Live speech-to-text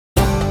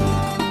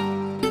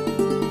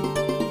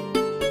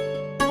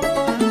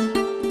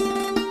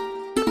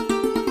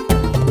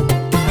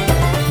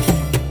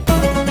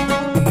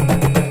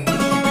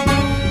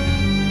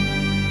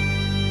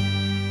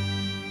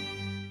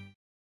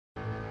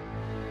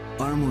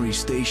Armory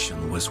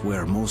station was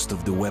where most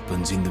of the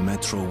weapons in the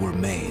metro were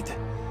made.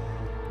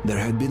 There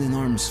had been an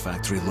arms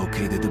factory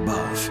located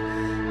above,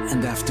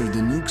 and after the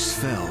nukes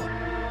fell,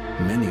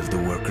 many of the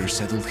workers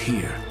settled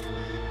here.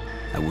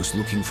 I was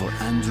looking for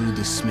Andrew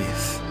the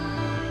Smith,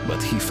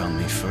 but he found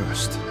me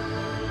first.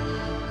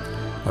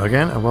 Hello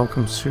again, and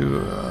welcome to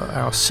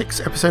our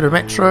 6th episode of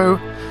Metro,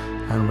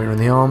 and we're in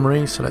the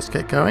Armory, so let's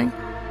get going.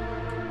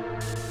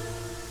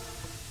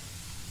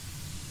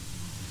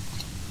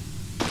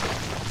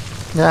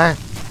 Yeah.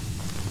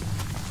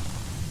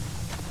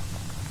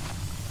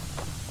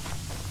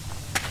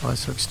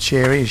 Nice, looks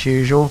cheery as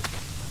usual.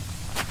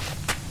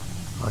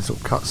 Nice little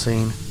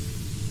cutscene.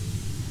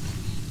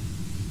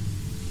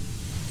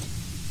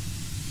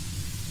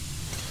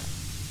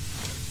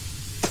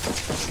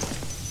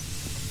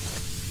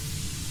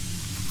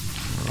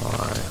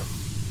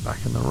 Right,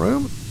 back in the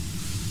room.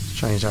 Let's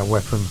change our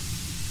weapon.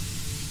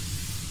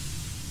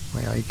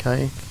 My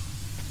AK.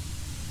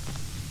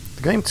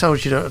 The game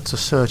tells you to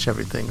search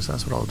everything, so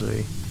that's what I'll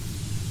do.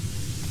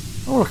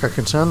 Oh look, I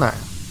can turn that.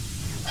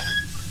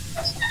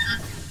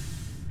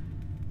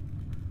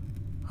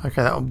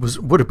 Okay, that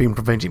would have been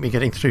preventing me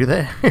getting through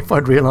there if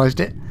I'd realised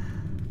it.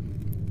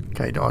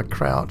 Okay, do I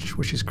crouch?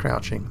 Which is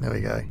crouching. There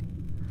we go.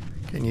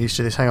 Getting used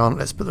to this. Hang on,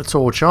 let's put the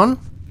torch on.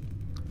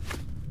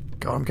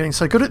 God, I'm getting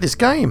so good at this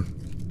game.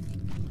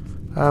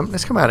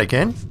 Let's come out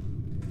again.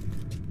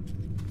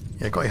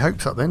 Yeah, got your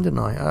hopes up then, didn't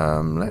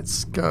I?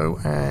 Let's go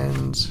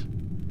and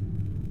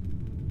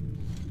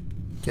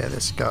get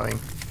this going.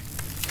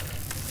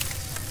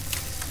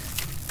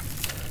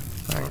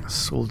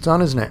 That's all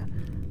done, isn't it?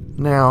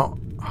 Now,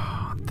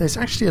 there's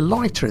actually a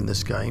lighter in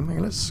this game.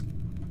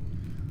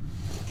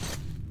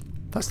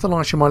 That's the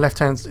lighter in my left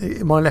hand.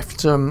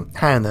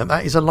 Hand there.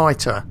 That is a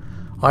lighter.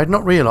 I had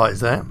not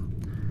realised that,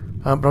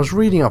 but I was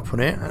reading up on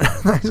it.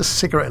 That is a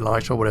cigarette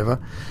lighter or whatever.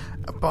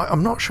 But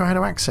I'm not sure how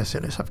to access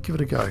it. Let's give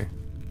it a go.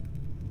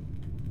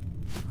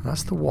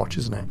 That's the watch,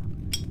 isn't it?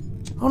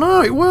 Oh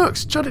no, it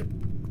works. Shut it.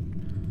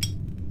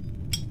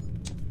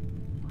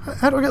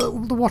 How do I get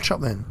the watch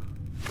up then?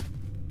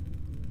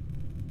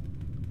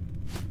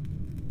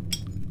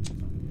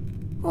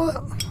 Well,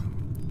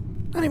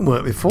 that didn't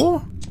work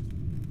before.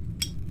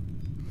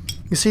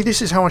 You see,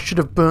 this is how I should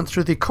have burnt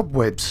through the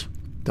cobwebs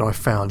that I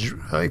found.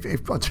 I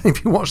don't know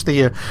if you watched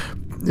the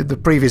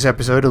previous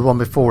episode or the one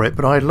before it,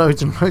 but I had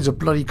loads and loads of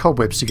bloody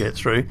cobwebs to get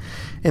through.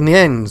 In the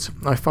end,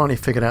 I finally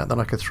figured out that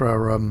I could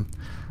throw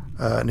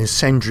an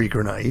incendiary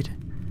grenade,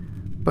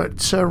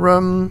 but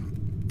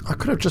I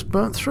could have just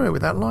burnt through it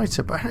with that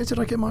lighter. But how did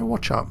I get my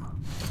watch up?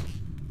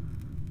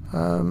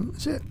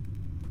 Is it?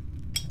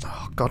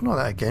 Oh God, not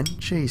that again.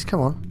 Jeez, come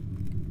on.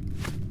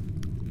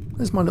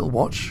 There's my little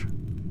watch.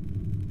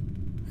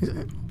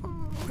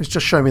 It's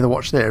just showing me the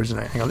watch there, isn't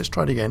it? Hang on, let's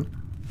try it again.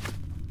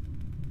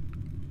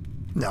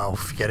 No,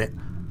 forget it.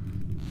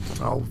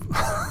 Oh,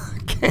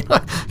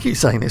 I keep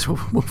saying this.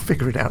 We'll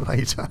figure it out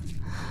later.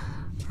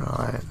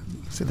 Right.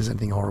 Let's see if there's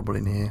anything horrible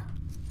in here.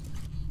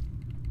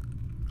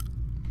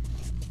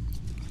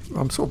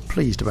 I'm sort of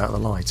pleased about the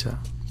lighter.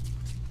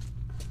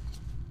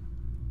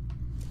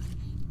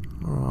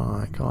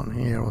 Right, can't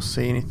hear or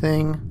see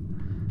anything.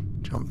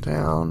 Jump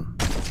down.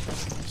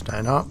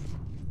 Stand up.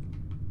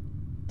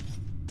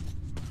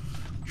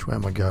 Which way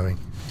am I going?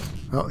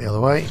 Oh, the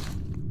other way.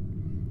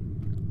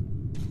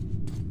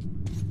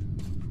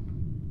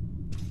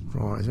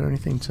 Right, is there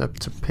anything to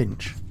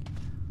pinch?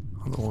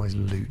 Otherwise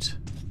loot.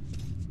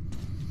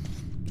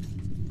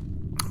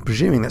 I'm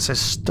presuming that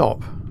says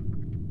stop.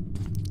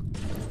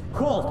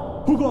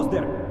 Halt! Who goes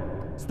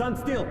there? Stand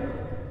still!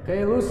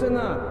 Hey, loosen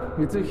up.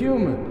 It's a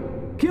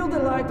human. Kill the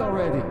light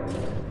already.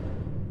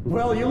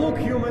 Well, you look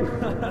human.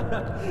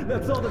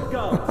 That's all that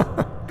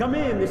counts. Come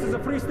in, this is a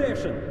free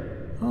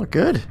station. Oh,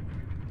 good.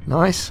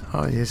 Nice.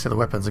 Oh, yeah, so the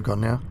weapons are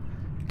gone now.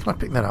 Can I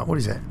pick that up? What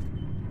is it?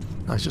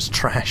 No, it's just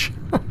trash.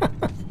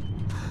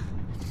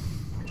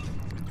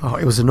 Oh,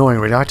 it was annoying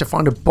really. I had to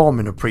find a bomb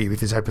in a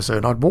previous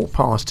episode. I'd walked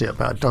past it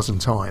about a dozen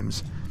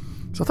times.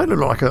 So I thought it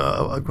looked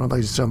like one of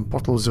those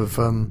bottles of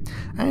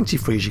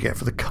antifreeze you get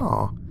for the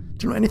car.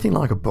 Didn't look anything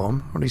like a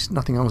bomb, or at least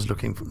nothing I was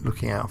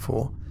looking out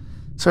for.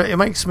 So it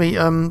makes me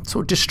sort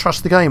of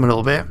distrust the game a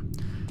little bit.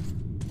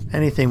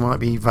 Anything might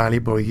be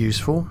valuable or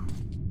useful.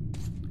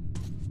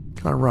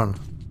 Can I run?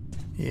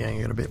 Yeah, I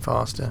can get a bit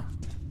faster.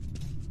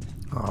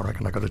 Oh, I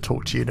reckon I got to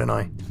talk to you, don't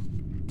I?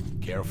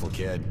 Careful,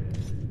 kid.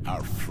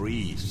 Our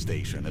free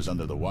station is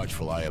under the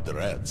watchful eye of the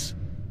Reds.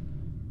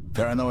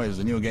 Paranoia is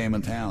the new game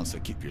in town, so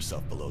keep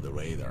yourself below the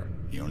radar.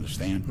 You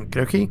understand?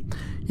 Okay.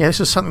 Yeah,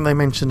 this is something they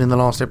mentioned in the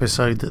last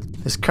episode, that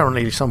there's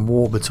currently some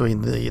war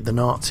between the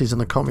Nazis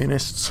and the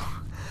communists.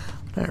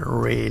 I don't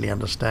really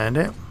understand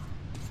it.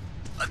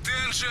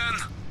 Attention!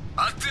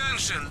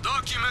 Attention!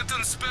 Document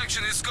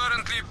inspection is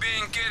currently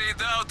being carried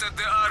out at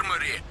the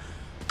Armory.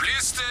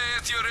 Please stay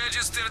at your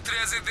registered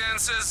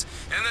residences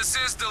and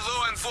assist the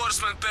law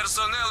enforcement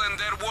personnel in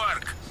their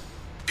work.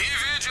 Be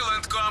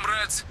vigilant,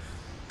 comrades.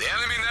 The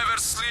enemy never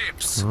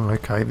sleeps. Oh,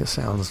 okay, this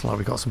sounds like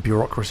we've got some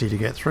bureaucracy to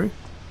get through.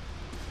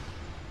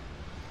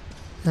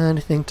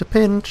 Anything to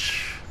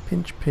pinch?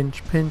 Pinch,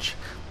 pinch, pinch.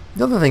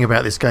 The other thing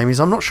about this game is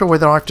I'm not sure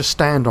whether I have to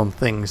stand on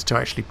things to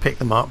actually pick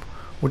them up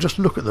or just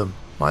look at them,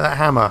 like that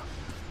hammer.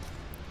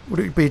 Would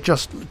it be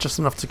just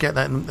enough to get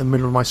that in the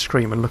middle of my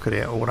screen and look at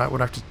it, or would I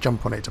have to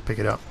jump on it to pick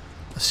it up?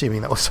 Assuming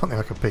that was something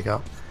I could pick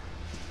up.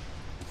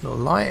 Little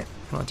light.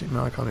 No, I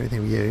can't do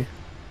anything with you.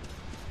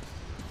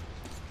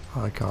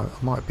 I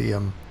might be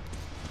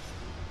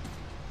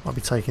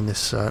taking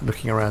this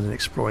looking around and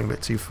exploring a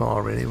bit too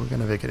far. Really, we're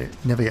going to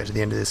never get to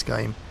the end of this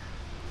game.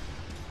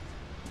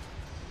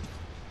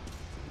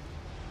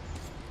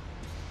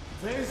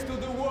 Face to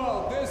the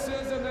wall. This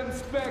is an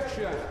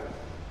inspection.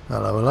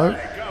 Hello, hello.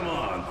 Hey, come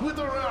on, quit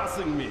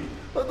harassing me.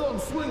 I don't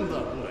swing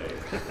that way.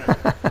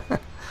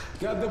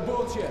 Got the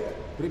bullshit.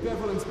 Prepare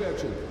for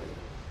inspection.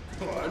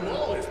 I'm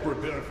always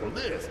prepared for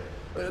this.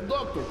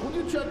 Doctor, could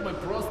you check my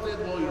prostate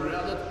while you're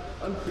at it?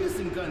 I'm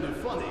pissing kind of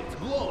funny. It's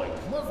glowing.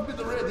 Must be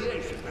the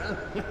radiation, huh?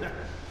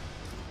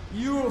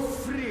 You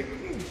freak.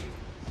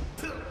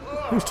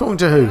 Who's talking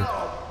to who?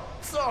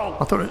 So,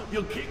 I thought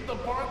you kicked the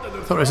part that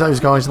it was those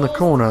guys in the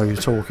corner who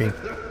were talking.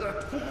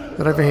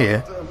 But over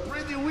here.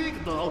 Pretty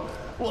weak though.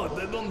 What,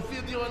 they don't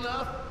feed you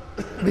enough?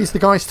 Are these the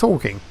guys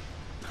talking?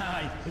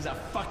 He's a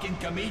fucking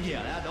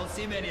comedian. I don't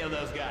see many of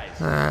those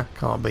guys.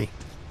 Can't be.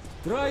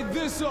 Try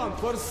this on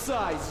for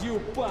size, you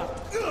pop.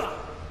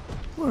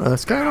 What on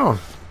earth's going on?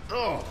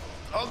 Oh,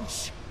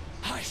 ouch.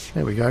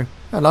 There we go.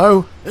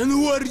 Hello. And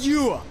who are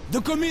you?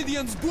 The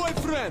comedian's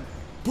boyfriend?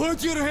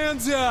 Put your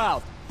hands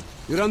out!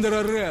 You're under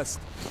arrest.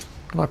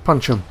 Can I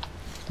punch him?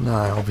 No,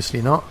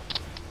 obviously not.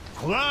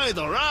 Alright.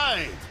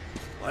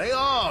 Lay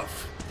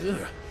off.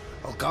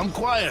 I'll come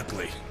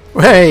quietly.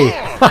 Hey!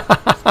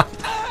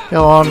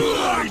 Go on.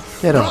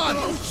 Get him.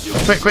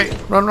 Quick.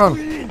 Run.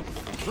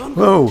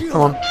 Whoa,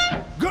 come on.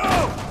 Go!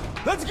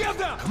 Let's get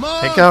them! Come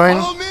on, Get going.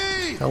 follow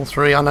me.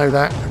 L3, I know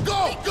that.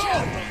 Go!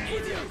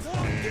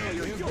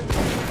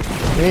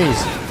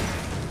 Jeez.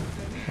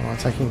 Oh,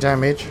 taking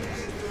damage.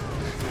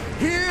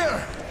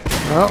 Here!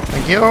 Oh,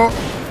 thank you.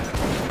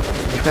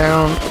 Get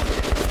down.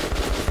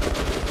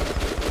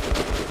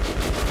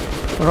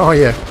 Where are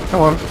you?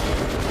 Come on.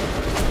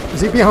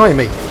 Is he behind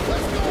me?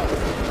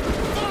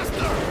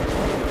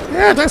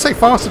 Yeah, don't say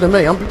faster than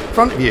me. I'm in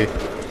front of you.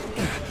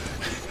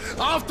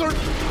 After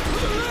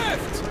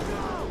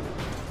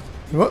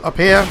Up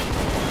here.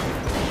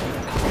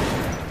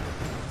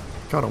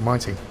 God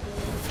almighty.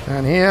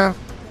 Down here.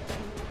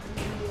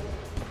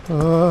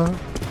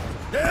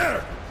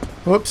 there!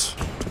 Whoops.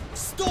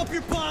 Stop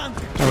your punk!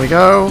 There we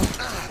go.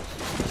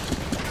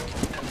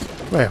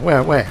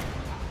 Where?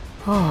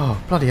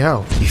 Oh, bloody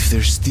hell. If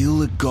there's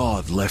still a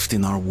god left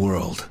in our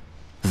world,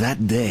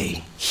 that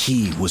day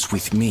he was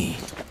with me.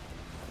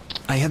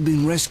 I had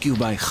been rescued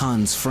by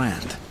Han's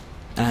friend,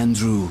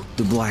 Andrew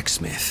the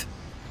blacksmith.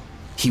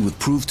 He would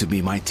prove to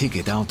be my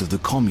ticket out of the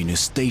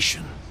communist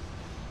station.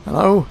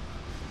 Hello?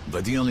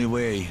 But the only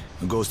way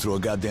goes through a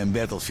goddamn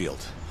battlefield.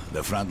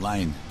 The front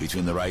line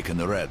between the Reich and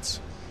the Reds.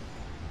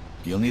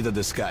 You'll need a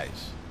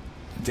disguise.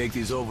 Take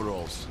these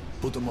overalls,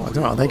 put them over I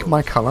don't know, are your they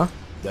my clothes. colour?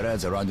 The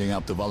Reds are rounding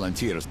up the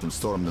volunteers to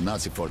storm the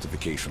Nazi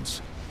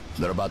fortifications.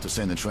 They're about to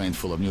send a train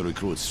full of new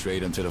recruits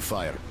straight into the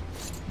fire.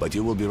 But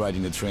you will be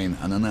riding the train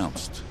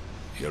unannounced.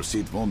 Your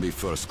seat won't be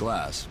first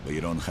class, but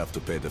you don't have to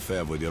pay the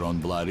fare with your own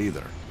blood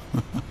either.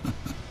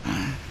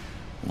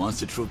 Once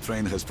the troop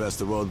train has passed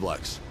the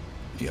roadblocks,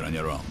 you're on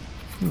your own.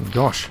 Oh,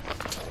 gosh.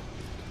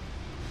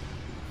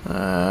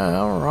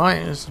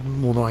 Alright, it's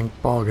more than I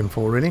bargained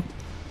for, really.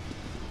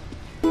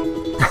 Go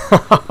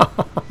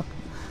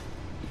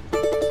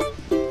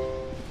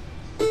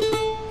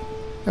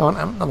on,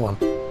 another one.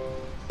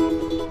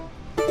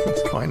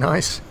 That's quite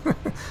nice.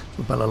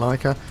 For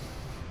Balalaika.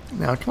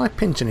 Now, can I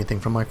pinch anything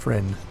from my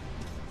friend?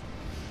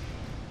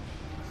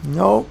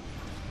 No.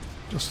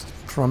 Just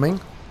thrumming.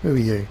 Who are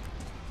you?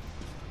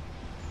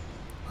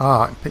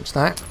 Ah, I can pinch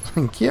that.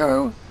 Thank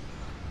you.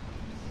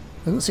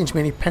 There doesn't seem to be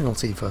any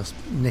penalty for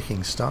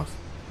nicking stuff.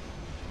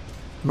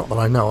 Not that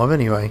I know of,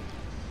 anyway.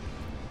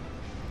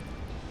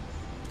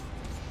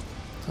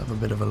 Let's have a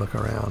bit of a look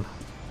around.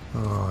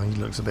 Oh, he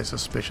looks a bit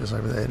suspicious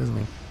over there, doesn't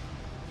he?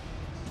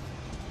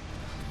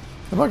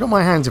 Have I got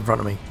my hands in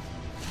front of me?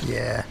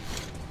 Yeah.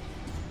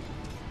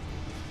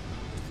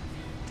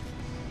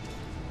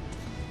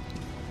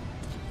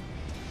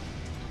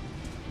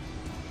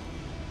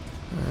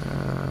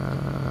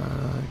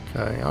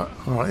 Okay.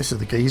 Alright, this is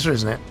the geezer,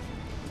 isn't it?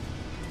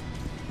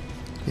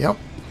 Yep.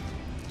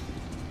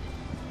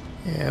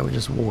 Yeah, we're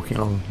just walking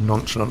along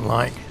nonchalant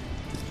like.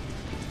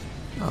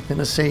 Nothing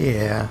to see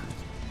here.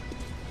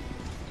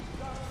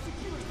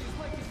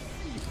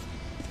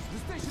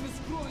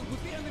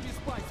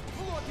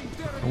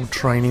 All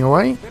training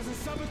away. There's a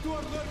saboteur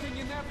lurking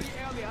in every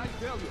alley, I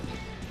tell you.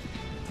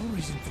 No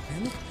reason to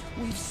panic.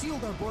 We've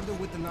sealed our border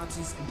with the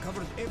Nazis and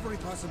covered every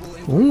possible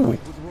entry Ooh.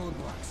 point with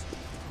roadblocks.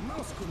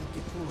 Mouse couldn't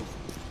get through.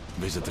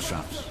 Visit the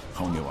shops,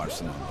 hone your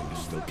arsenal while you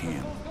still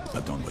can,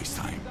 but don't waste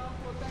time.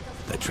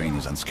 The train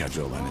is on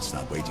schedule and it's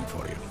not waiting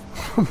for you.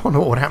 I wonder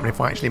what would happen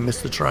if I actually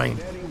missed the train.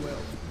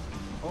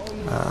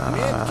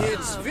 Men,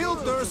 kids, feel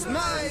Doctors,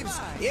 knives,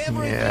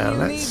 everything Yeah, you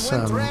let's need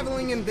when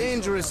traveling in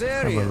dangerous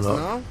areas, look.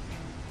 no?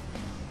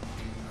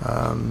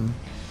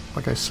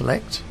 I go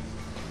select.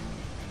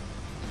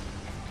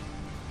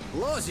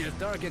 Blows your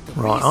target to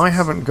Right, pieces. I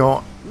haven't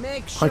got...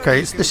 Make sure Okay,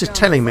 you can this is count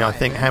telling me, to I five,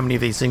 think, eh? how many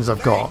of these things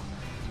I've got.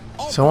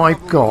 So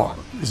I've got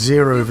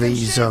 0 of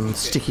these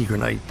sticky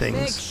grenade Make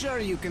things. sure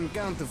you can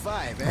count to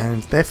 5, eh?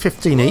 And they're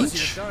 15 Blows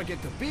each. your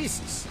target to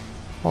pieces.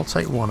 I'll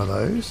take one of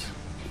those.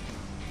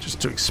 Just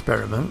to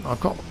experiment. I've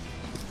got...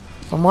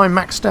 Am I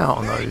maxed out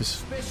on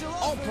those?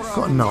 I've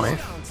got a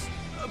knife.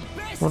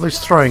 What are those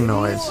throwing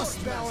knives?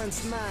 Most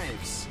balanced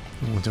knives.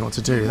 I don't know what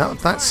to do.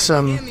 That's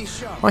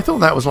I thought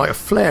that was like a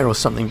flare or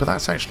something, but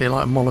that's actually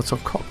like a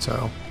Molotov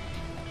cocktail.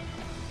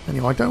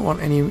 Anyway, I don't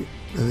want any of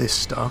this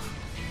stuff.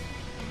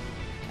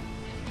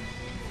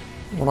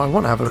 What I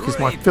want to have a look is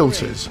my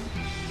filters.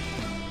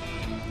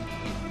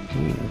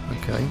 Ooh,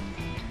 okay.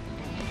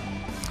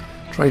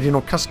 Trade in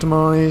or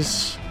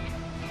customize.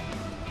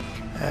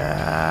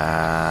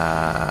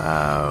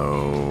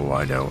 Oh,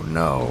 I don't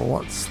know.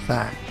 What's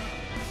that?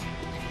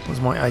 What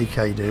does my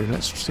AK do?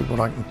 Let's see what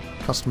I can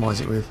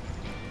customize it with.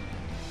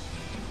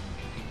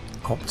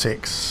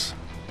 Optics.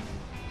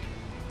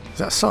 Is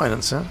that a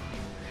silencer?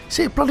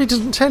 See, it bloody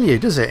doesn't tell you,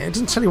 does it? It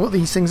doesn't tell you what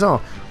these things are.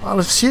 I'll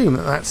assume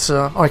that that's...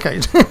 okay.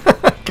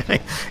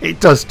 Okay, it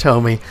does tell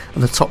me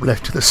on the top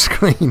left of the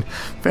screen.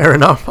 Fair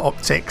enough.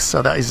 Optics.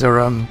 So that is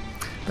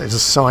a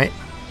sight.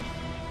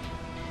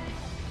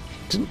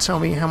 Didn't tell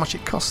me how much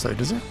it costs though,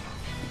 does it?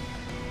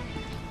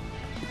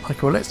 Okay,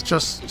 well let's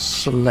just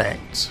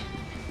select.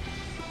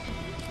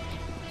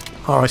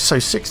 Alright, so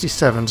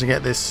 67 to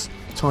get this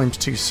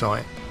 ×2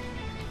 sight.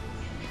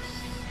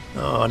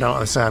 Oh, I don't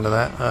like the sound of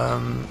that.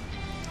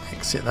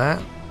 Exit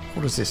that.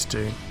 What does this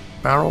do?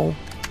 Barrel.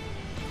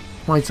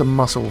 Hides a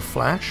muzzle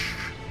flash.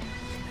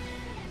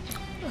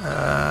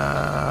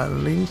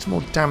 Leads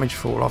more damage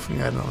fall off.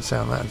 Yeah, I don't like the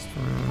sound of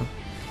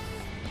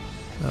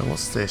that.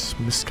 What's this?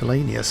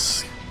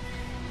 Miscellaneous.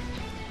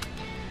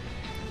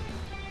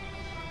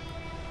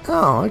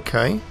 Oh,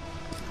 okay.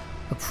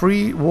 A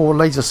pre-war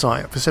laser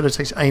sight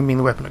facilitates aiming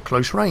the weapon at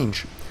close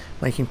range,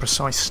 making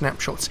precise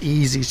snapshots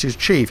easy to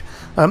achieve.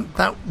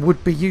 That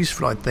would be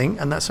useful, I think,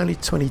 and that's only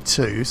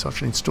 22, so I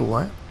should install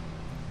that.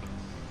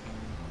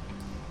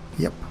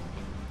 Yep.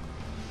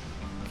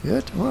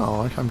 Good.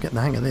 Well, I'm getting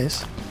the hang of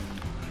this.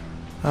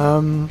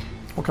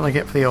 What can I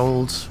get for the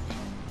old...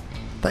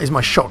 That is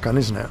my shotgun,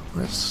 isn't it?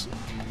 Let's...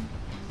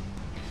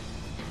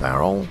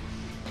 Barrel.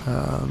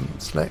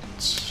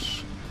 Select...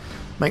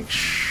 Make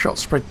shot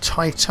spread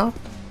tighter.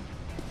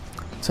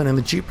 Turning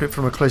the duplicate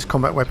from a close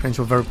combat weapon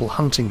into a veritable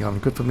hunting gun.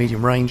 Good for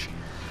medium range.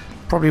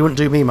 Probably wouldn't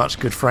do me much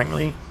good,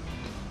 frankly.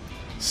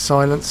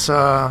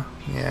 Silencer.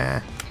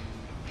 Yeah.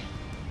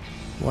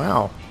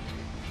 Wow.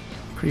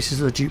 Increases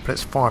the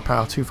duplicate's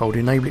firepower twofold.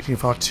 Enable it to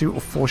fire 2 or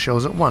 4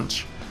 shells at once,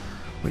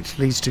 which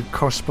leads to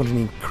corresponding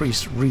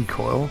increased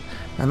recoil.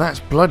 And that's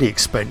bloody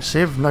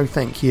expensive. No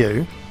thank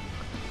you.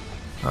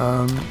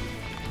 Okay,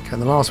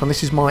 and the last one.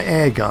 This is my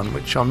air gun,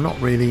 which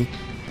haven't really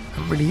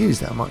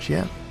used that much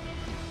yet.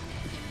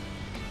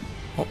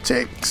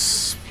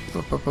 Optics.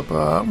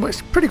 Well,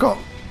 it's pretty got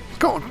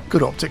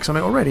good optics on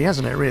it already,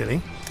 hasn't it?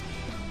 Really.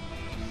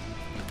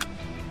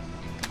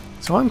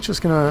 So I'm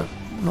just gonna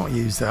not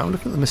use that. I'll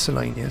look at the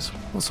miscellaneous.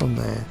 What's on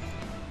there?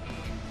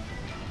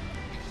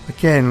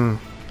 Again,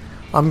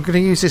 I'm gonna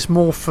use this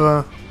more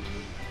for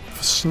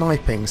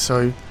sniping.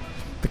 So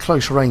the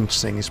close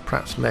range thing is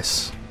perhaps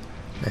less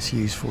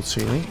useful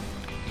to me.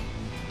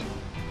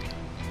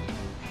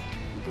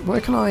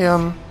 Where can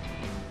I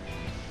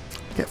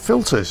get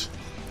filters?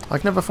 I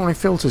can never find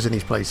filters in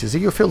these places. Are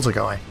you a filter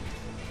guy?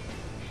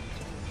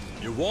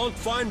 You won't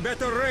find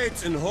better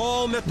rates in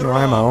whole Metro. You're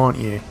ammo, aren't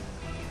you?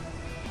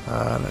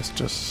 Let's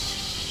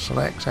just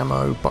select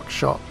ammo,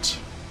 buckshot.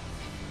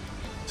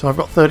 So I've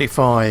got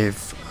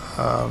 35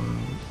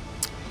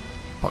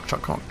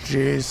 buckshot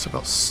cartridges. I've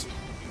got.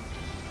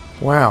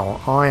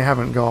 Wow, I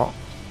haven't got.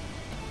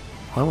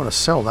 I want to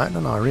sell that,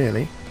 don't I?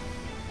 Really?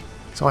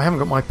 So I haven't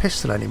got my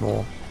pistol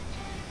anymore.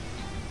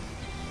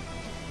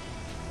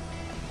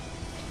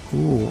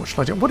 Ooh, what should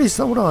I do? What is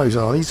that? What are those?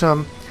 Are these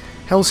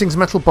Helsing's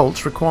metal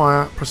bolts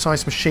require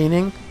precise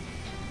machining?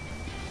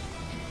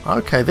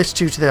 Okay, this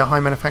due to their high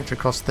manufacture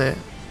cost. Well,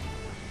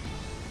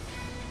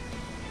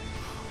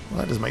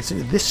 that doesn't make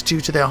sense. This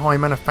due to their high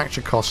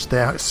manufacture costs,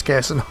 they're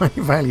scarce and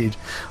highly valued.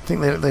 I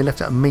think they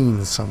left out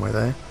means somewhere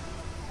there.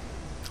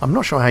 I'm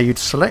not sure how you'd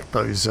select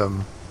those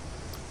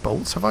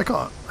bolts. Have I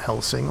got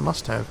Helsing? I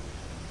must have.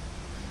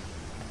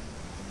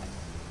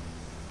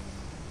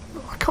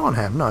 I can't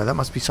have. No, that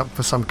must be something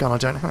for some gun I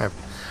don't have.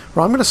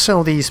 Right, I'm going to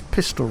sell these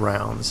pistol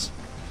rounds.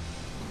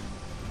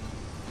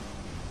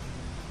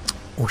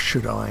 Or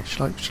should I?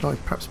 Should I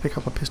perhaps pick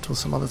up a pistol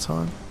some other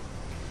time?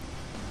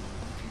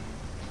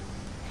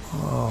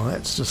 Oh,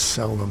 let's just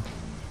sell them.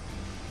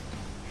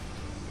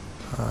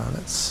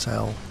 Let's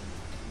sell.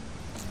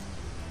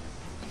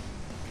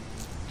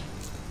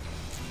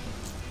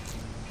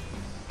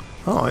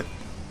 Oh,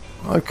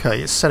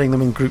 okay, it's selling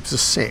them in groups of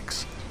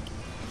 6.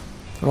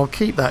 Well, I'll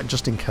keep that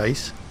just in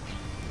case.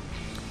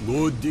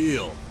 Good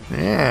deal.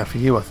 Yeah, for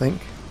you, I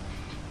think.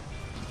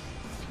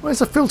 Where's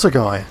the filter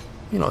guy?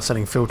 You're not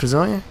selling filters,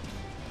 are you?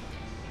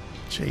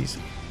 Jeez.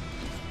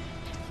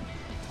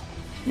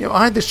 Yeah,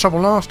 I had this trouble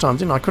last time,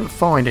 didn't I? I couldn't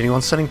find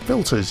anyone selling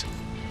filters.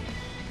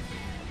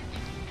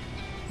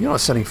 You're not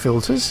selling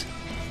filters.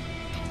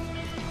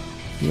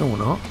 You're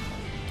not.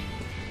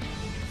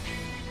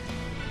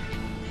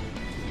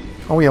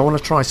 Oh yeah, I want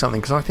to try something,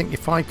 because I think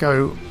if I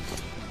go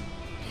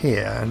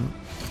here and...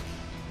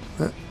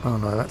 oh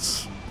no,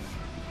 that's...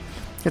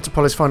 Get to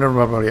Polis, find a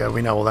rubber. Yeah,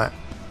 we know all that.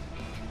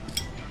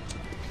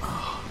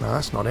 Oh, no,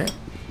 that's not it.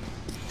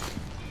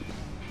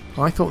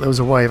 I thought there was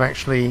a way of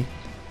actually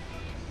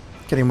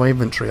getting my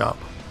inventory up.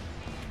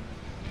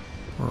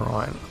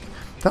 Right.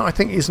 That I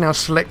think is now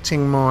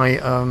selecting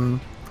my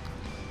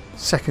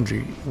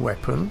secondary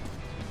weapon.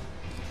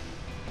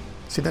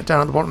 See that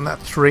down at the bottom, that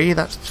 3?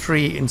 That's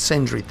 3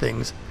 incendiary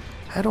things.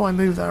 How do I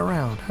move that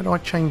around? How do I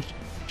change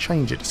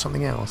it to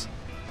something else?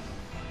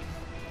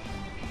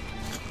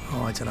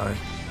 Oh, I don't know.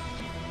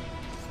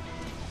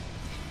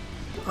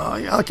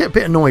 I get a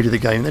bit annoyed with the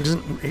game.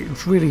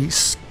 It's really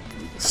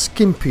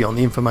skimpy on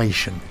the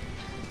information.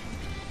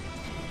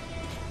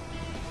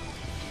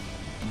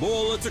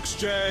 Bullets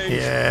exchange.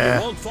 Yeah.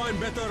 You won't find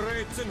better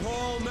rates in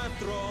whole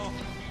metro.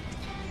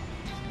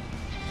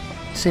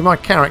 See, my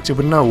character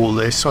would know all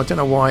this, so I don't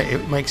know why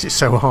it makes it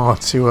so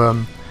hard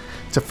to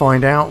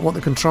find out what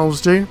the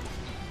controls do.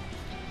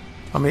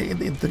 I mean,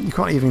 you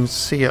can't even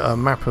see a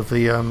map of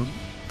the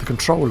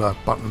controller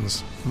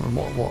buttons and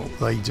what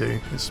they do.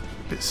 It's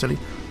a bit silly.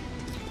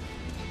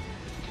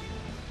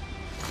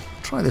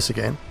 Try this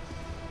again.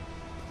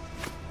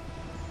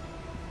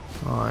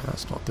 Alright,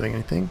 that's not doing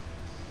anything.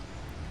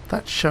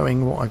 That's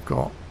showing what I've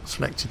got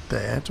selected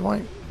there.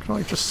 Can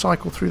I just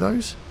cycle through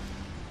those?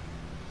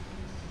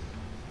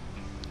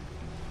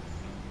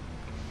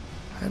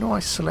 How do I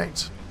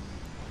select?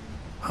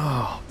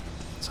 Oh,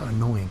 so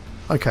annoying.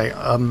 Okay,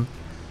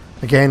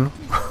 again,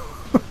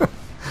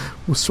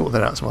 we'll sort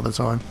that out some other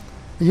time.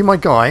 Are you my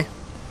guy?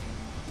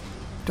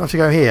 Do I have to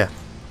go here?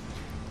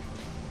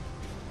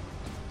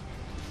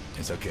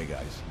 It's okay,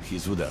 guys.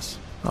 He's with us.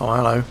 Oh,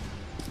 hello.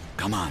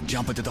 Come on,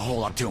 jump into the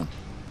hole, Artyom.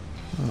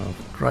 Oh,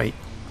 great.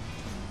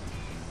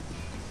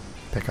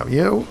 Pick up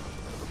you.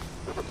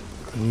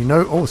 And you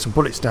know, oh, some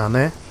bullets down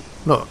there.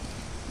 Look.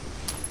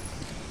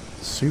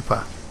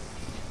 Super.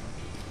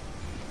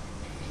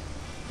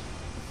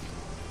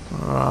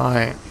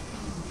 Right.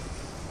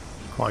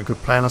 Quite a good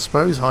plan, I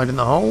suppose. Hide in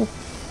the hole.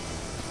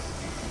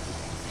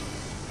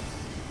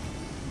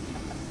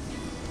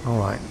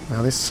 Alright,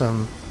 now this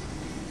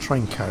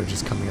train carriage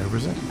is coming over,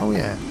 is it? Oh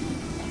yeah.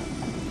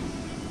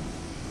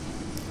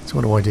 So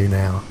what do I do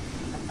now?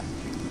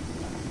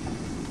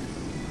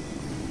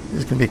 Is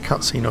this going to be a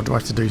cutscene, or do I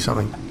have to do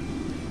something?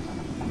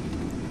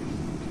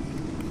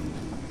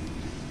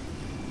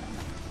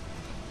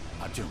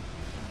 Artyom,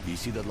 do you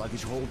see that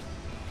luggage hold?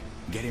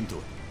 Get into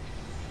it.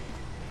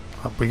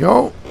 Up we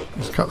go.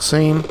 There's a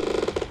cutscene.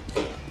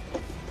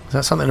 Is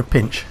that something to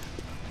pinch?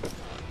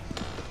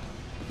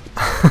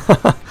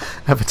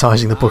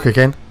 Advertising the book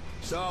again.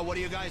 So, what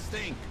do you guys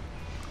think?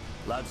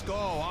 Let's go,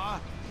 huh?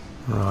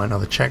 Right,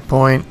 another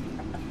checkpoint.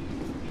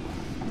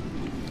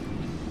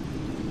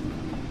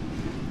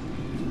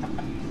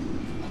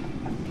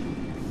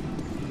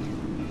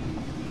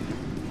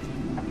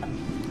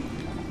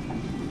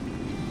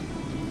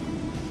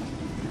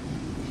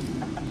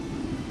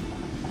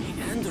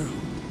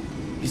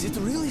 Is it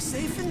really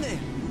safe in there?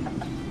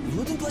 I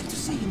wouldn't like to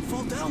see him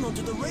fall down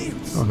onto the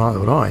rails. Oh, neither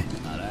would I.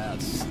 Now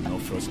that's no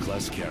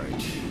first-class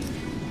carriage.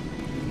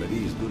 But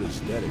he's good as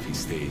dead if he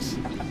stays.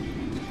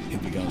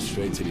 He'd be going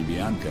straight to the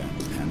Bianca,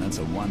 and that's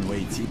a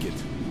one-way ticket.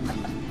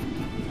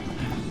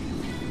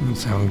 Doesn't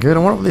sound good. I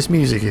wonder what this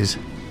music is.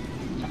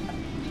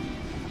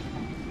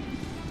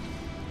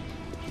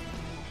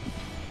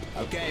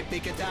 Okay,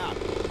 pick it up.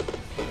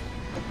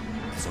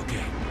 It's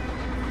okay.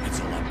 It's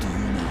all up to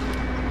you now.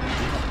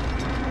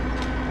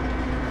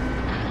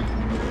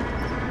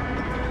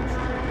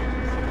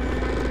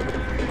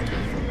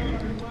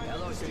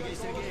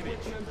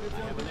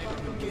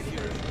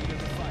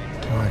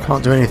 I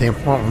can't do anything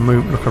apart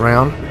from look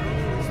around.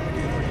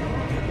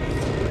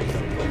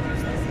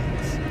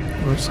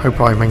 Let's hope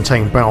I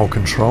maintain barrel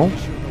control.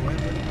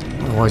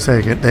 Otherwise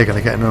they're going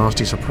to get a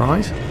nasty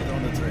surprise.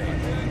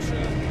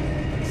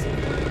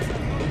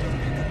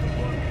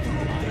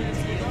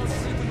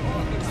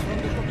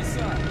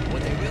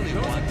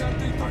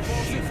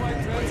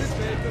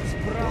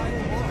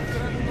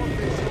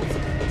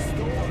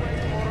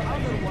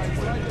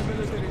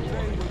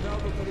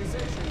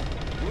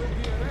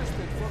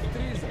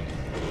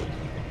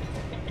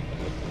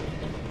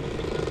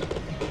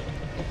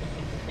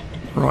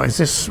 Right, is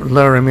this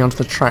lowering me onto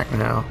the track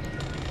now?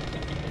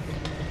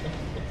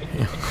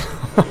 Yeah.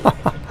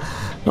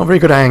 Not a very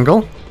good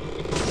angle.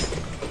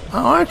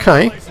 Oh,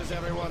 okay.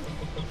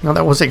 No,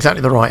 that was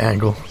exactly the right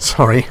angle.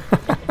 Sorry.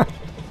 I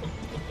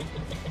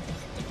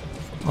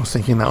was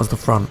thinking that was the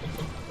front.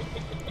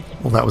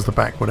 Or that was the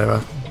back,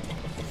 whatever.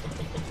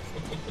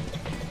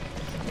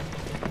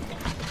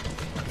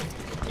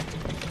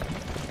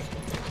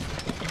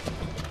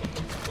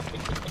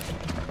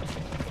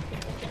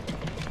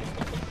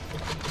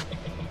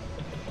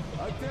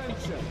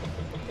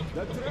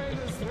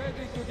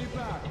 ready to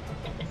depart.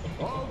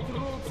 All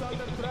troops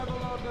under travel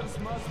orders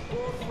must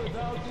board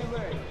without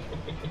delay.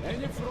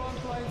 Any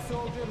frontline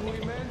soldier who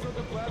remains on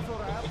the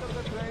platform after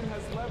the train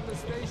has left the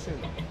station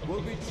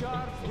will be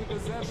charged with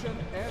desertion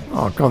and...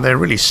 Oh god, they're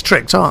really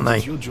strict, aren't they?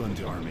 You joined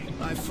the army.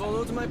 I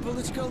followed my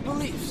political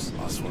beliefs.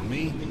 As for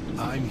me,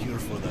 I'm here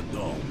for the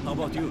dough. How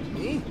about you?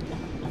 Me?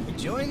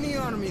 Join the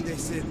army, they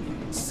said.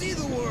 See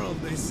the world,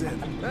 they said.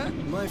 Huh?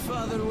 My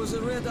father was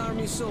a Red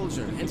Army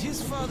soldier, and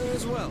his father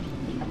as well.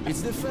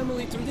 It's the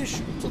family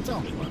tradition. So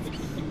tell me, man,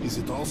 is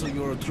it also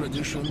your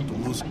tradition to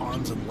lose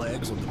arms and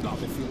legs on the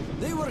battlefield?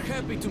 They were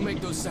happy to make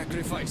those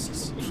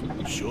sacrifices.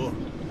 Sure.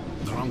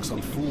 Drunks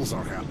and fools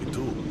are happy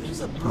too.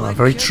 There's a black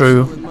very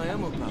capsule true. in my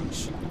ammo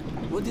pouch.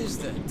 What is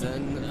that?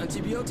 An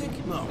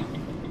antibiotic? No.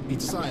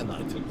 It's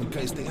cyanide, in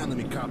case the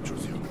enemy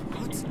captures you.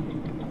 What?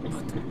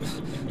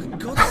 But...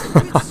 God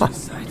forbid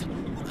suicide.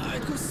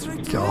 I'd go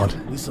straight to God.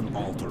 hell. Listen,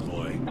 altar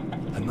boy.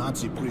 A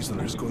Nazi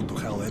prisoner is going to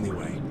hell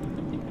anyway.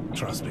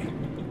 Trust me,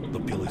 the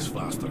pill is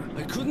faster.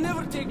 I could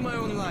never take my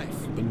own life.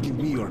 But give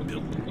me your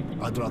pill.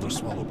 I'd rather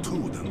swallow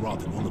two than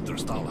rot in one of their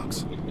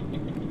stalags.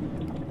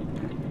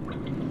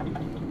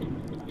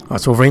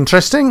 That's all very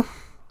interesting.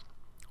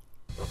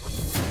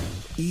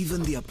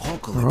 Even the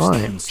apocalypse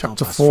Right, didn't stop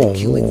chapter us 4, from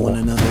killing war. one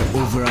another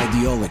over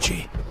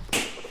ideology.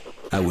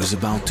 I was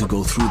about to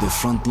go through the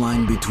front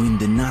line between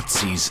the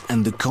Nazis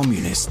and the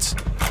communists.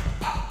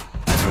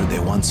 I've heard they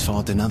once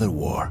fought another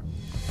war.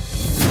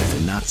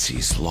 The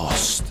Nazis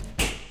lost.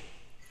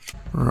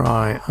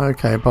 Right,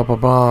 okay, blah blah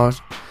blah.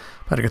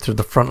 Better go through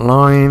the front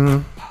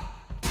line.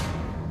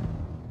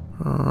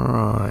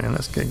 Right,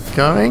 let's get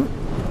going.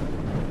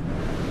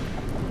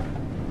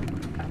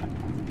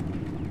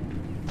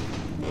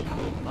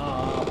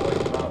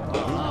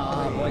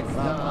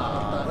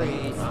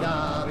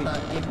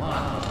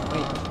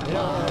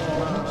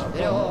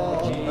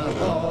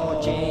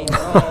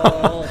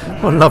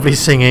 What lovely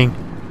singing.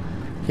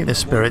 Keep the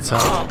spirits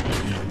up.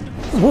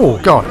 Oh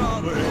god.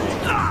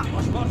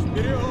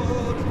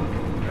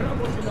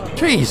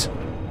 Jeez.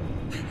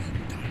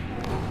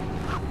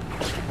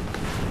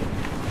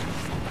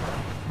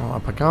 Right,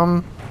 up I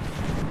come.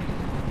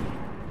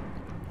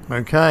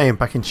 Okay,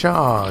 back in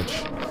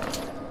charge.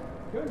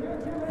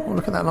 Oh,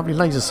 look at that lovely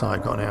laser sight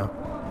I've got now.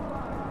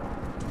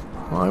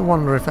 I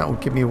wonder if that will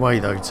give me away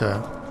though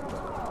to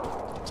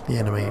the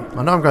enemy.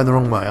 I know I'm going the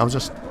wrong way. I'll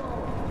just...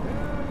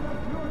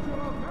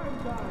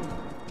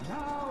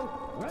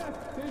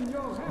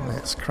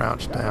 Let's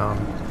crouch down.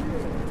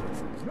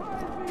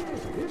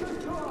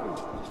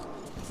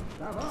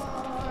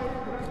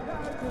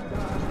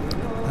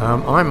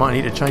 I might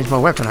need to change my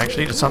weapon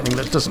actually to something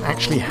that doesn't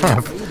actually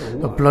have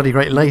a bloody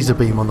great laser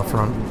beam on the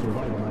front.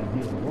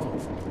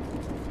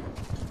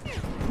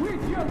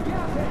 With your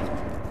captain,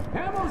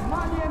 Hammer's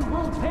money and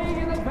will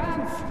pay in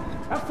advance.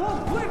 A full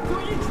clip to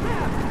each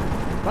man.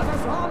 But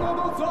as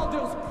honorable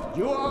soldiers,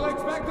 you are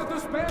expected to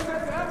spend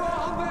as ever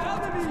on the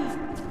enemy.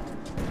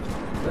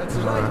 That's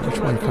right, Which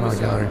way can I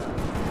go?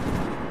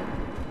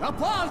 The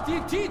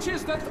party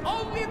teaches that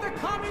only the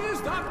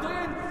communist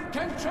doctrine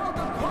can show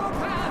the core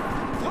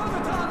path through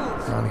the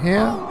tunnels. Down here?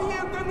 Only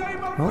in the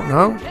name of Oh, freedom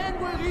no. can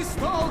we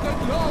restore the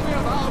glory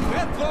of our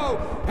metro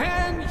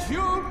and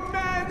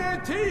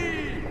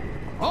humanity.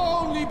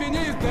 Only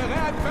beneath the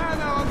red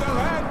banner on the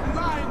red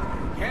line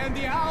can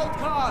the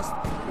outcast...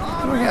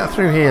 How do we get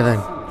through here then?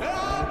 The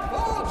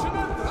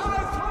unfortunate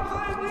rise from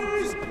their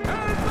knees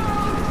and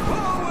march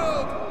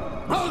forward.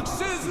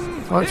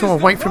 Marxism I just want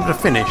to wait for him to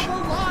finish.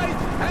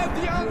 at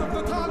the end of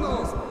the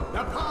tunnels.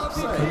 The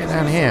party Can we get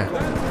down here?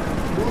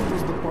 What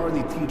was the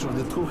party teacher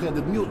the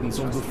two-headed mutants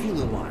on the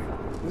feeling line?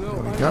 There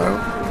we go.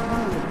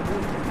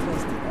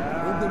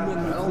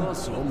 Well,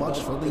 so much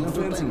for the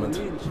entertainment.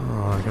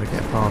 Oh, I've got to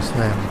get past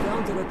them.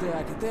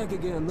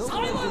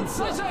 Silence,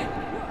 I say!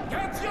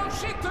 Get your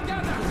shit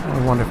together!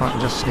 I wonder if I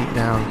can just sneak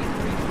down.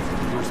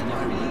 Here's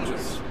my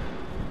wages.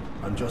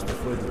 I'm just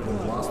afraid that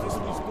we'll last this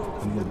long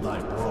and we'll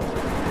die broke.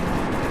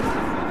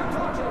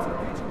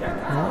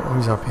 Oh,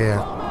 who's up here?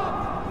 Oh,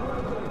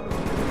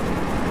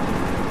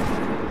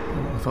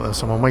 I thought there was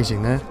someone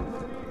waiting there.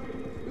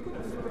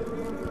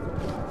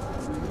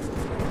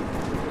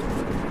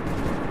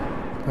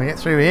 Can I get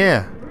through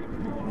here?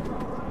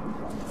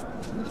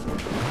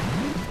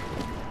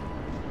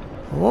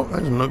 Oh, that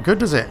doesn't look good,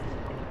 does it?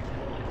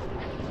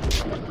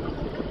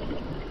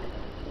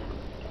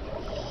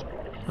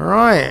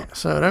 Right,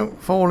 so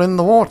don't fall in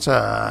the water.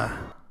 I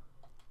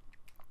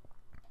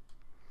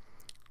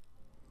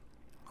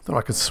thought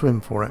I could swim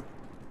for it.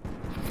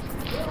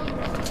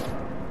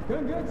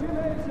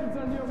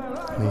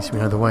 At least we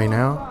know the way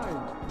now.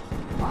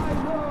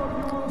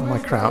 Am I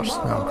crouched?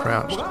 No, I'm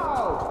crouched.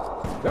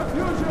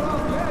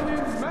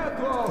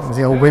 There's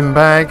the old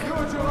windbag.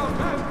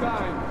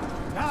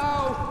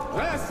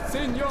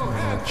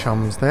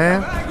 Chums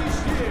there.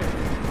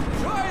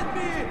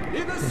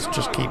 Let's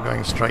just keep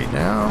going straight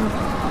down.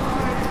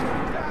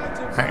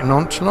 Act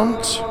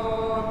nonchalant.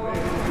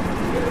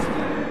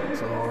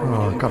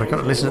 Oh god, I've got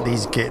to listen to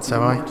these gits,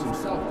 have I?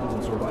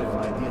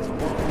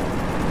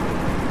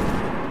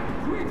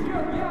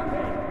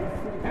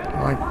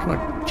 Can I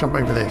jump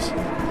over this?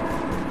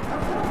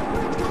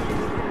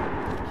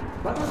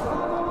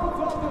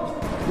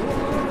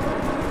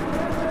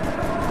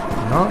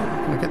 No?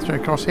 Can I get through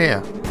across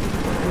here?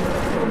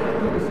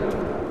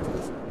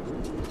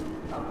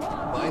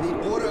 By the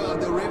order of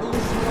the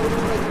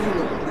Revolutionary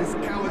Tribunal, this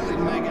cowardly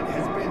maggot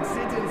has been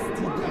sentenced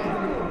to death.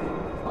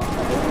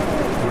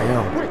 There we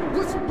go. Wait,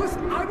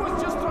 listen, I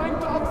was just trying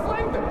to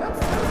outflank them. That's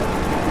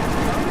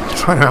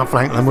Trying to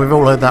outflank them. We've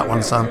all heard that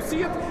one, son. You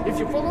see it? If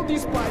you follow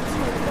these pipes,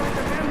 you will find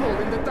a manhole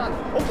in the tunnel.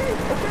 Okay?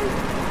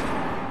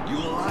 You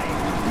lying,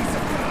 you piece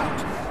of crap!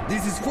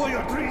 This is for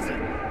your treason!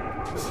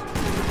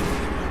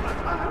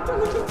 I'm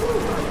telling the truth.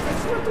 I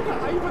swear to God,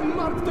 I even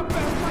marked the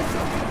path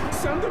myself.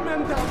 Send a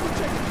man down to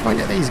check. Try and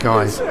get these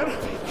guys.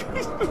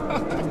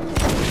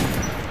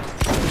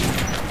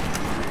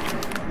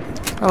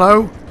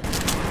 Hello?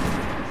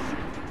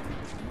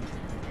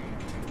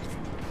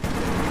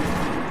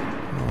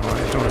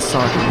 Alright, I don't want to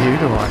side with you,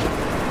 do I?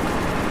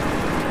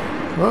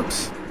 Whoops.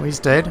 Well, he's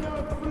dead.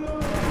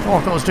 Oh, I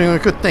thought I was doing a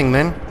good thing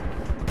then.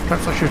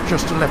 Perhaps I should have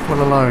just left one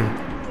alone.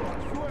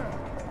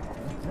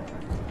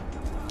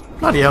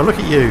 Bloody hell, look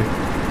at you.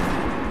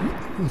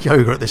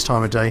 Yoga at this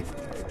time of day.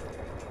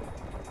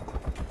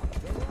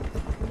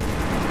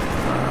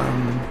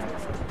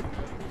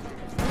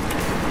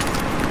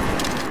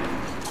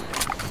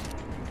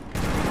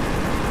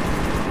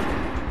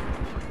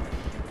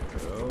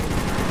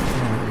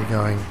 Where are we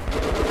going?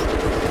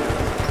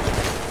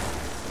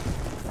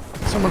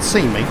 Someone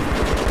see me?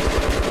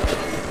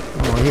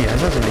 Oh, he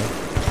has, hasn't he?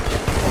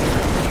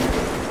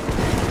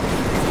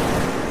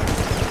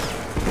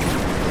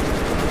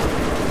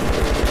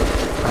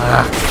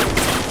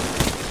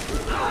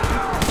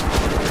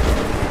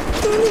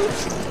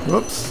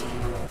 Whoops.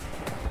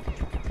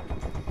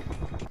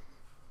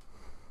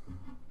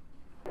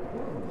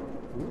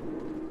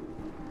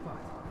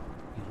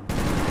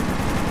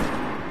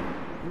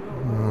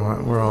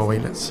 Alright, where are we?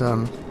 Let's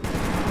along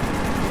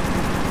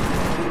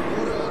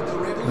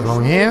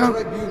here.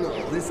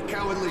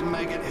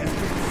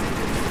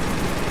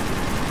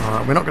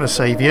 Alright, we're not going to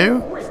save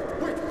you.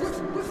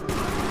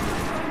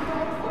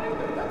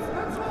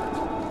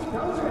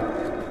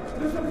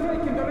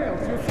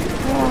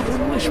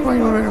 Which way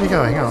are we going to be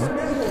going? Hang on.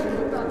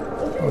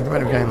 Oh, we're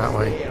meant to be going that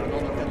way.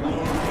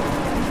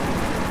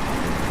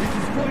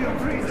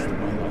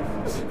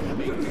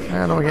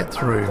 How do I get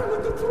through?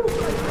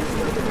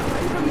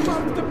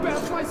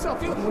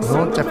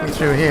 Oh, definitely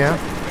through here. I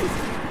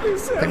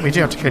think we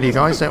do have to kill you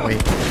guys, don't we?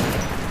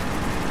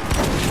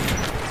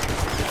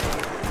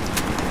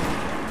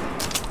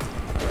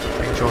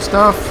 Get your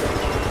stuff.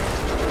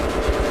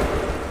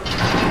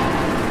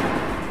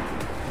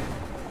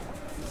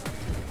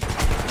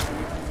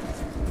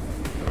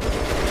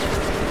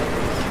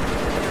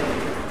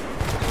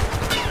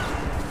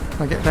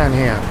 I get down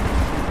here.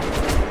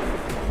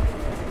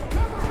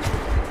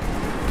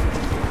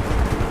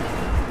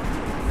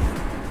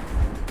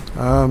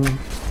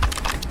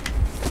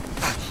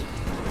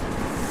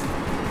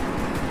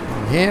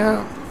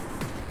 Here.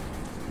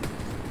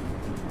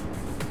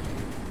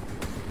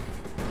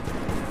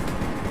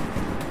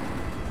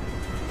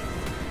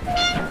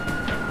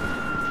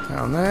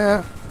 Down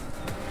there.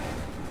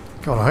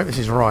 God, I hope this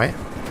is right.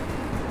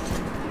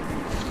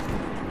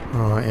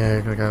 Alright, yeah,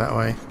 gotta go that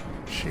way.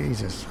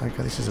 Jesus,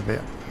 okay, this is a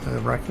bit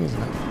nerve-wracking,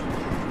 isn't it?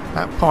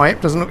 That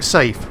pipe doesn't look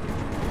safe.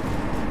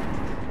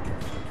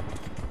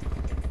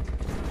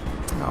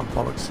 Oh,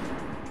 bollocks.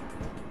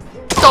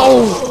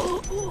 Oh!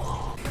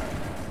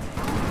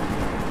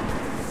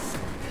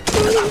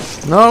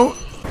 No!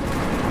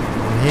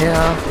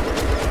 Yeah.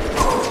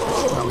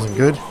 That wasn't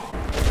good.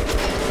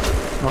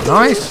 Not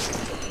nice.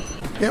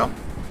 Yep.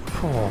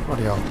 Oh,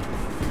 bloody hell.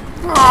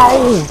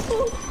 Oh!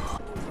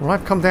 Well,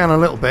 I've come down a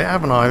little bit,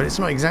 haven't I? But it's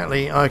not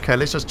exactly... Okay,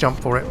 let's just jump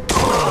for it.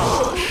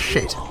 Oh,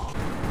 shit.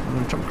 I'm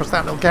going to jump across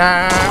that little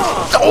gap.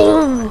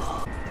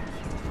 Oh!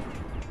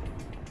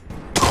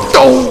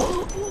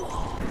 Oh!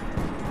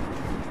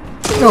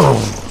 Oh!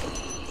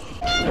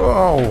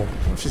 Whoa.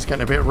 This is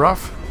getting a bit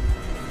rough.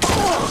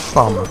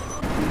 Bum.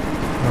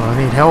 Oh, I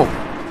need help.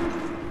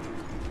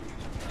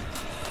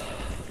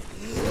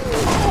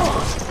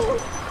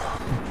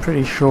 I'm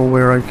pretty sure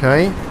we're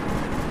okay.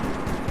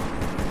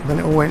 Then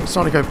it all went,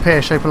 started to go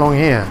pear-shaped along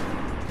here.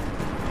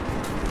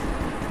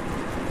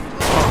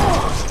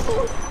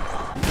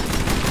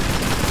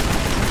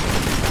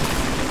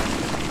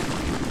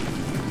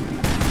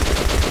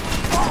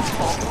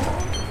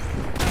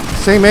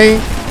 See me?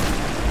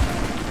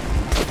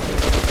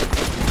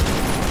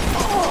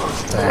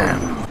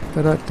 Damn.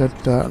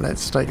 Da-da-da-da.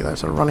 Let's take it.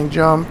 That's a running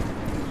jump.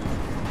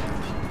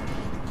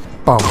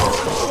 Bum.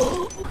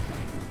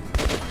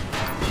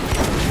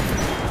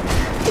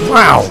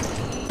 Wow.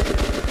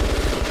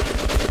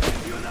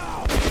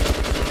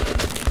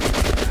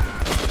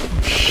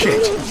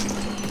 Shit.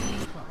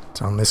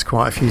 Done this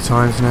quite a few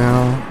times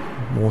now.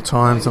 More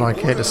times than I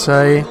care to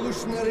say.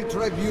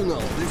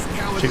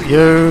 Shoot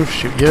you.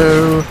 Shoot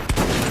you.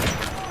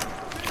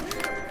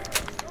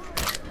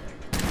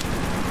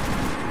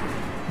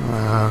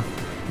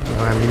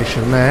 No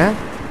ammunition there.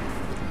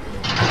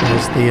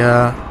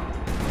 the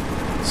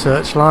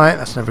searchlight.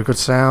 That's never a good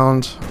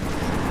sound.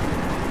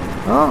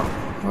 Oh,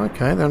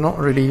 okay, they're not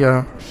really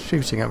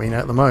shooting at me now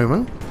at the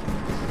moment.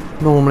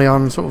 Normally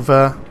I'm sort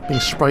of being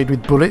sprayed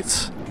with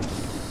bullets.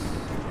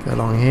 Go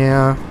along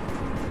here.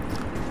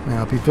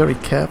 Now be very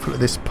careful of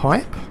this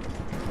pipe.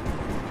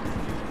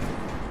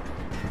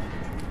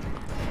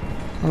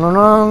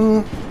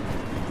 Oh,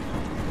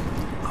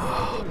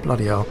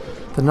 bloody hell.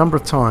 The number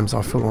of times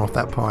I've fallen off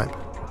that pipe.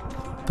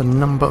 The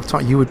number of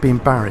times. You would be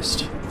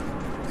embarrassed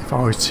if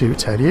I was to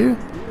tell you.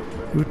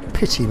 You would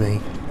pity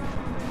me.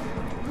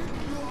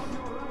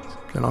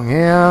 Go along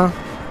here.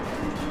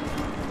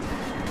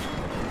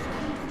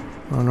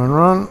 Run, run,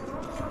 run.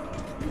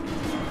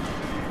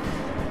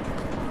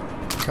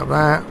 Pick up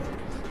that.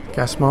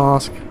 Gas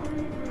mask.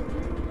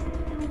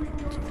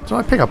 Did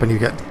I pick up any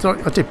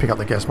I did pick up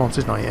the gas mask,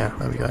 didn't I? Yeah,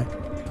 there we go.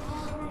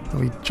 And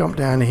we jump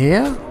down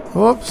here.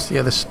 Whoops.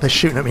 Yeah, they're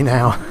shooting at me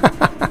now.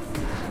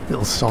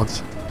 Little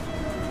sods.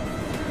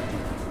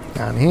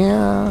 Down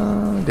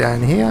here.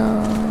 Down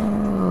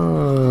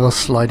here.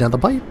 Slide down the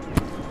pipe.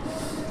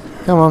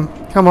 Come on.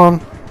 Come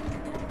on.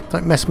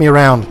 Don't mess me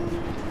around.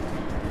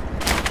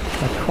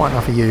 Quite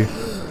enough of you.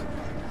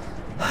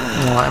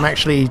 Alright, I'm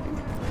actually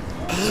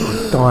sort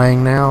of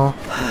dying now.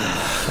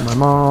 On my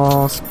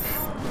mask.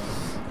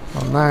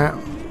 On that.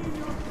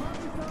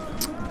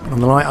 On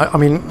the light. I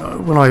mean,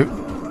 when I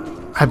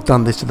have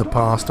done this in the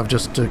past, I've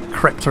just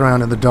crept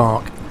around in the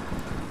dark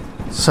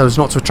so as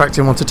not to attract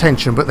anyone's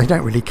attention, but they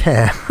don't really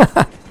care.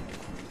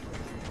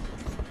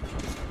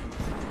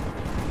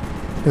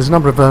 There's a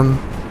number of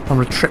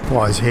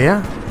tripwires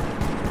here,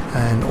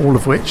 and all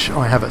of which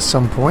I have at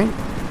some point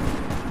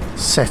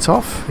set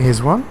off.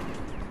 Here's one.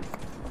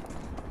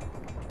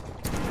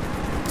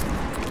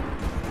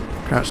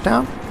 Crouch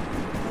down.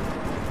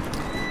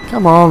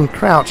 Come on,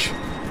 crouch.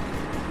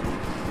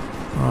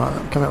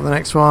 Alright, coming up the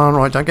next one.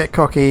 Right, don't get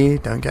cocky.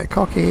 Don't get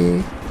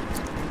cocky.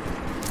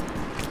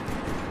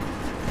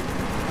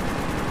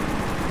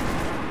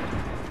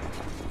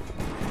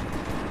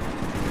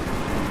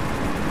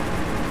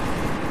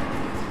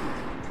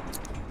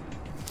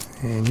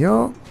 And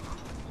yo.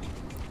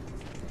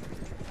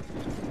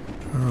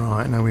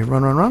 Alright, now we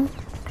run, run, run.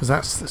 Because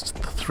that's the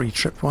 3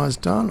 tripwires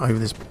done over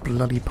this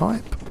bloody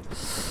pipe.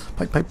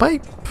 Pipe, pipe,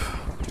 pipe.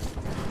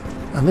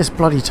 And this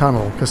bloody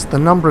tunnel, because the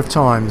number of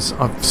times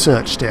I've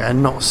searched it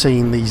and not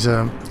seen these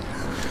the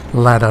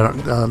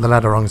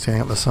ladder rungs going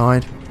up the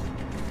side.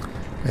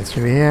 Go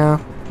through here.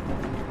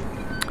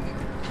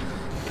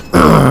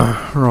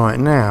 Right,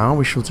 now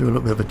we shall do a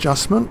little bit of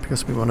adjustment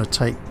because we want to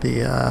take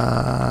the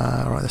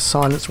the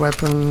silence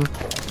weapon.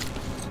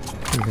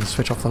 We can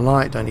switch off the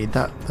light. Don't need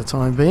that for the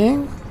time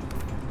being.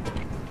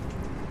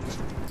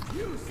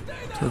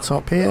 To the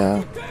top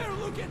here.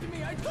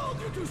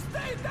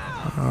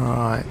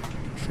 Alright.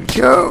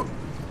 Joe!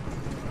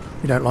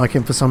 You don't like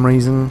him for some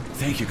reason.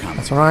 Thank you, Commander.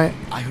 That's alright.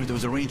 I heard there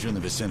was a ranger in the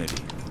vicinity.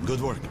 Good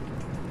work.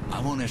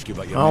 I won't ask you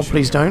about your Oh, mission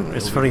please here. don't.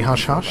 It's very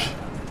hush-hush.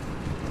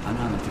 I'm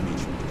honored to meet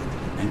you.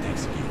 And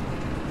thanks again.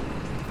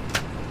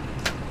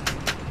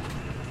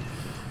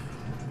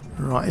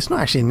 Right, it's not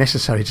actually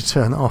necessary to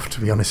turn it off,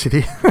 to be honest with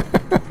you.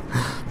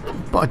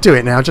 But I do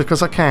it now just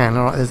because I can.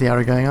 Alright, there's the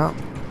arrow going up.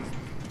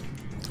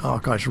 Oh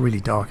god, it's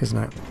really dark, isn't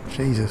it?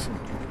 Jesus.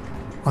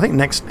 I think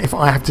next, if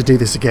I have to do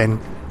this again,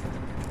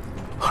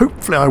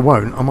 hopefully I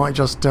won't. I might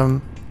just, how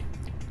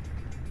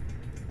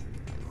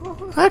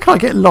can I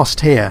get lost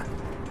here?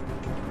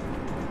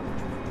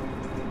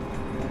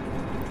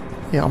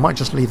 Yeah, I might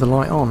just leave the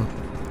light on.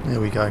 There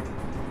we go.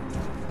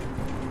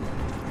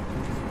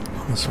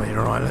 That's right,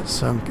 alright, let's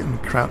get them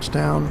crouched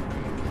down.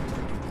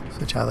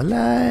 Switch out the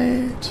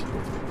light.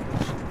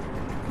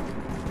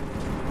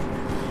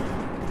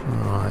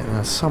 Alright,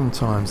 now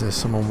sometimes there's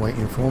someone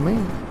waiting for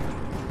me.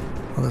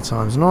 Other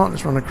times not.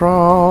 Let's run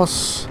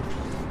across.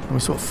 And we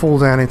sort of fall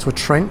down into a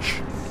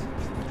trench.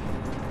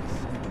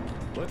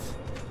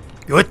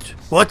 What?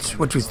 What?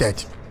 What was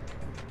that?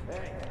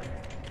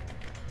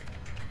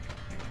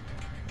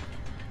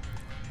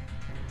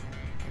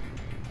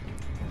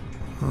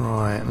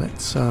 Right,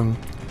 let's run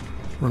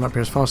up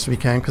here as fast as we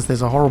can because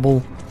there's a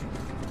horrible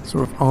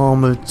sort of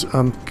armoured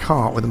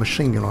cart with a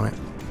machine gun on it.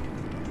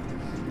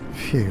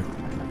 Phew.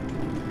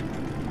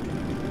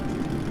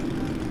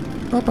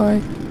 Bye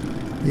bye.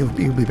 You'll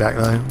be back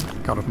though.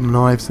 Got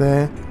knives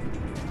there.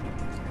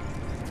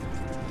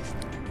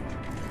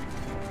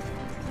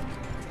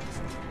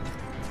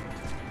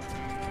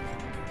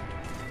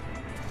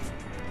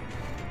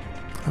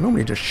 I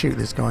normally just shoot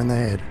this guy in the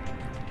head.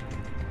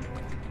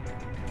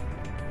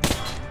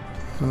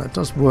 And that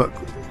does work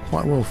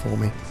quite well for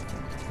me.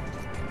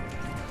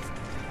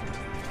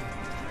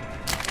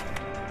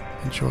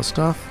 Ensure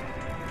stuff.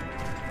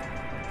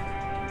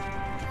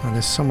 Now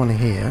there's someone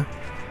here.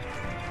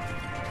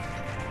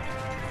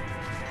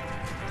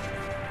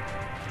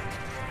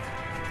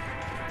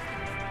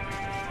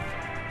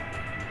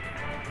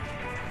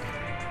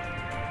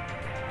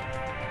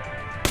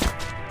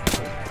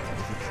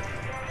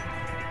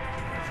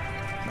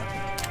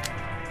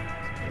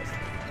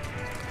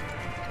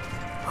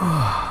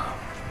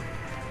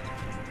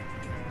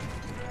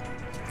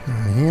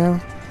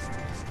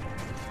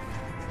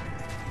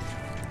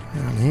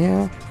 Down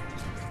here.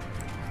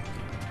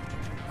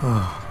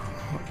 Oh,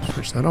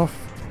 switch that off.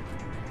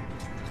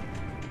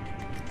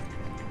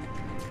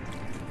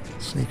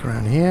 Sneak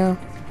around here.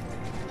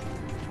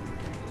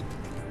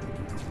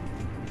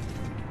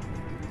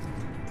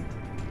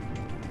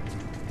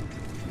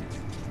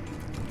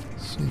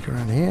 Sneak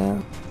around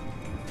here.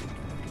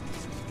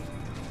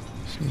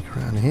 Sneak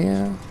around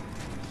here.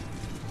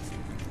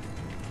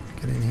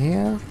 Get in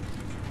here.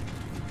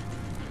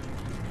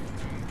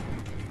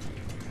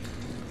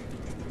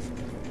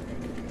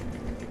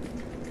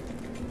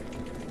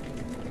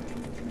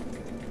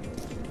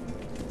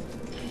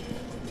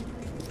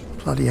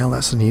 Bloody hell,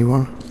 that's a new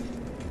one.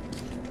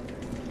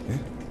 Eh?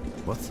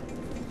 What?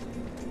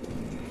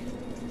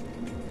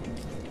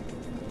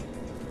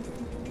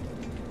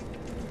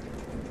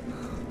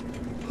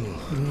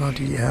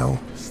 Bloody hell.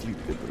 Sleep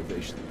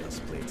deprivation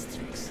does play its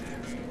tricks.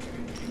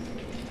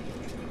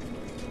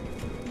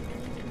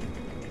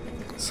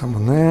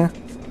 Someone there.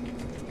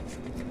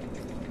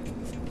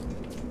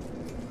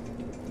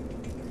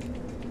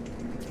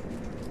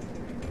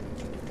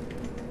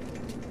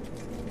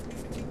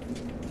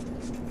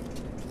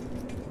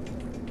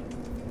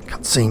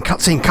 Cutscene,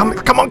 cutscene, come on,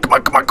 come on, come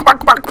on, come on, come on,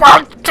 come on, come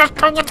on! Just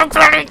bring it to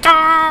the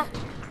door!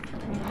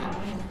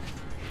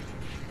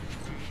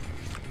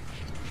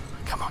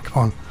 Come on,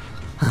 come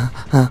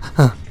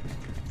on.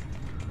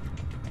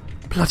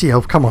 Bloody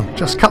hell, come on.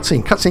 Just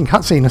cutscene, cutscene,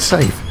 cutscene, a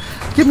save.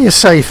 Give me a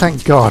save,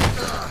 thank God.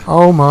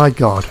 Oh my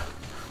God.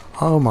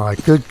 Oh my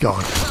good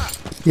God.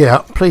 Yeah,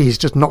 please,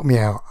 just knock me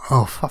out.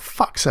 Oh, for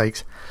fuck's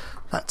sakes.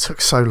 That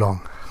took so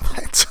long.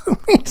 That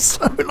took me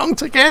so long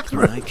to get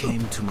through. When I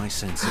came to my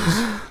senses,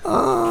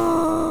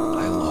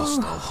 I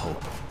lost all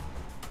hope.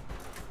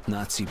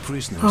 Nazi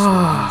prisoners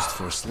were used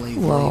for slave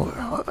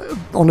labor.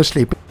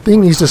 Honestly,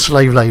 being used as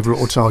slave labour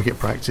or target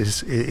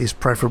practice is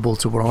preferable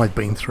to what I've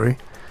been through.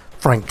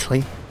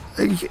 Frankly,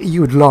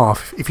 you would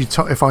laugh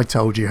if I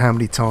told you how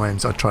many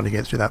times I tried to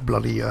get through that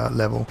bloody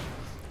level.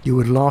 You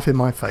would laugh in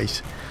my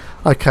face.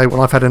 Okay,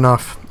 well, I've had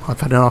enough. I've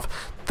had enough.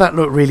 That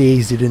looked really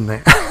easy, didn't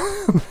it?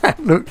 That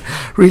looked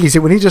really easy.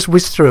 When he just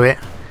whizzed through it,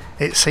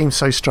 it seemed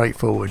so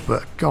straightforward.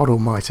 But God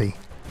Almighty,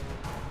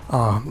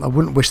 I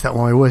wouldn't wish that on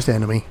my worst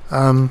enemy.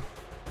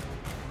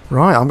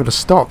 Right, I'm going to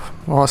stop.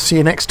 Well, I'll see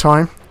you next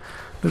time.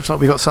 Looks like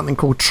we've got something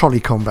called trolley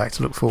combat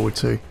to look forward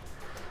to.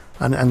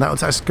 And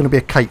that's going to be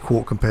a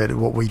cakewalk compared to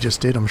what we just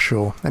did, I'm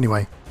sure.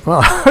 Anyway, well,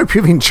 I hope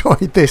you've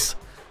enjoyed this.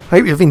 I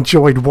hope you've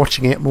enjoyed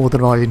watching it more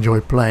than I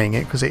enjoyed playing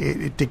it, because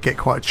it did get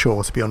quite a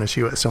chore, to be honest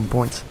with you, at some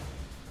points.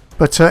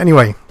 But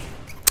anyway,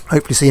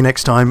 hopefully see you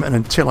next time, and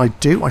until I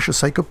do, I shall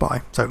say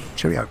goodbye. So,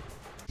 cheerio.